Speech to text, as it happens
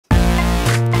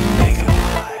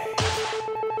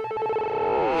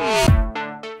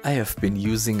I have been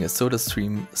using a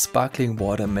Sodastream sparkling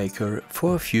water maker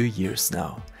for a few years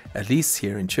now. At least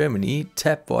here in Germany,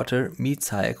 tap water meets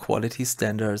higher quality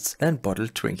standards than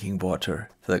bottled drinking water.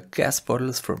 The gas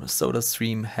bottles from a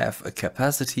Sodastream have a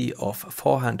capacity of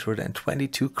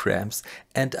 422 grams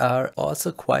and are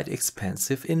also quite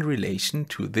expensive in relation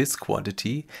to this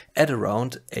quantity at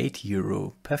around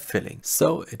 €8 per filling.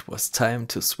 So it was time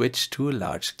to switch to a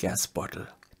large gas bottle.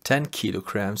 10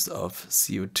 kilograms of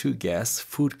CO2 gas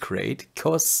food grade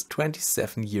costs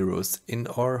 €27 in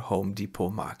our Home Depot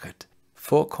market.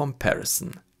 For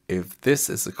comparison, if this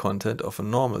is the content of a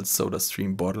normal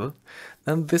Sodastream bottle,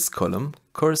 then this column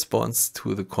corresponds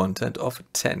to the content of a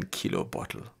 10 kilo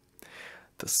bottle.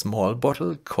 The small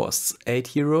bottle costs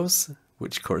 €8,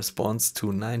 which corresponds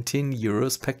to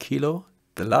 €19 per kilo.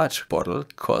 The large bottle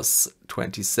costs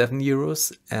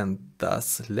 €27 and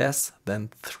thus less than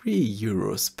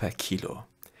 €3 per kilo.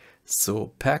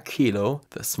 So per kilo,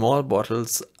 the small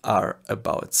bottles are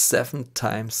about 7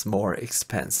 times more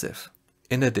expensive.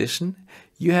 In addition,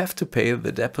 you have to pay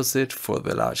the deposit for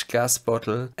the large gas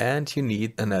bottle and you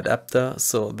need an adapter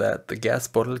so that the gas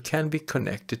bottle can be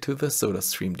connected to the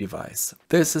Sodastream device.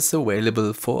 This is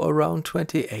available for around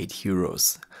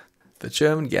 €28. The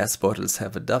German gas bottles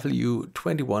have a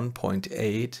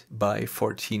W21.8 by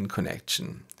 14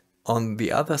 connection. On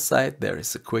the other side there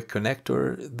is a quick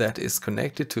connector that is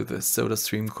connected to the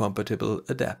Sodastream compatible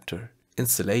adapter.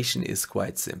 Installation is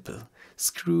quite simple.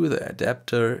 Screw the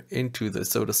adapter into the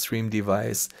Sodastream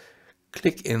device,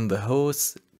 click in the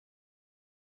hose,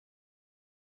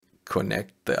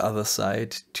 connect the other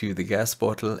side to the gas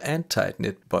bottle and tighten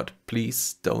it, but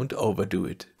please don't overdo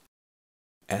it.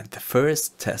 And the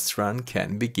first test run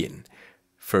can begin.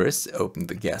 First, open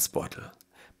the gas bottle.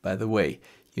 By the way,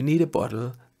 you need a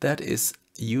bottle that is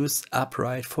used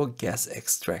upright for gas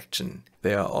extraction.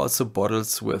 There are also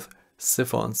bottles with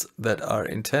siphons that are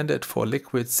intended for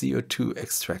liquid CO2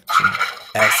 extraction.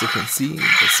 As you can see,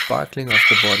 the sparkling of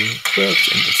the bottle works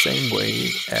in the same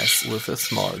way as with the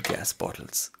small gas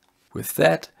bottles. With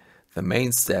that, the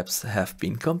main steps have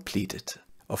been completed.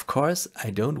 Of course, I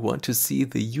don't want to see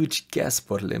the huge gas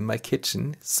bottle in my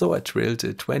kitchen, so I drilled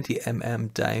a 20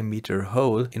 mm diameter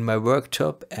hole in my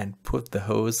worktop and put the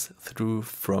hose through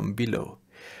from below.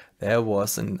 There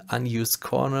was an unused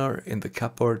corner in the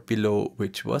cupboard below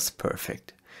which was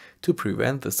perfect. To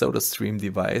prevent the Sodastream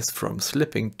device from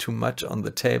slipping too much on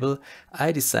the table,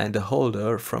 I designed a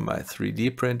holder from my 3D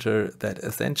printer that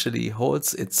essentially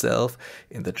holds itself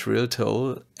in the drilled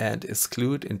hole and is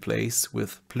glued in place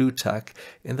with blue tack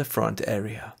in the front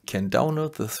area. You can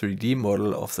download the 3D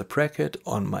model of the bracket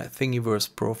on my Thingiverse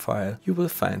profile. You will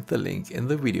find the link in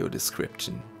the video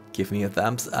description. Give me a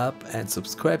thumbs up and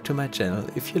subscribe to my channel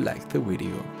if you liked the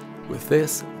video. With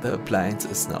this, the appliance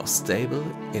is now stable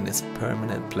in its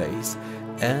permanent place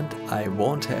and I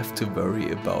won't have to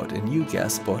worry about a new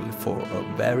gas bottle for a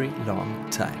very long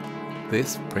time.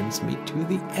 This brings me to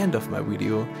the end of my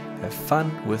video. Have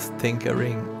fun with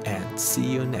tinkering and see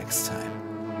you next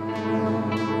time.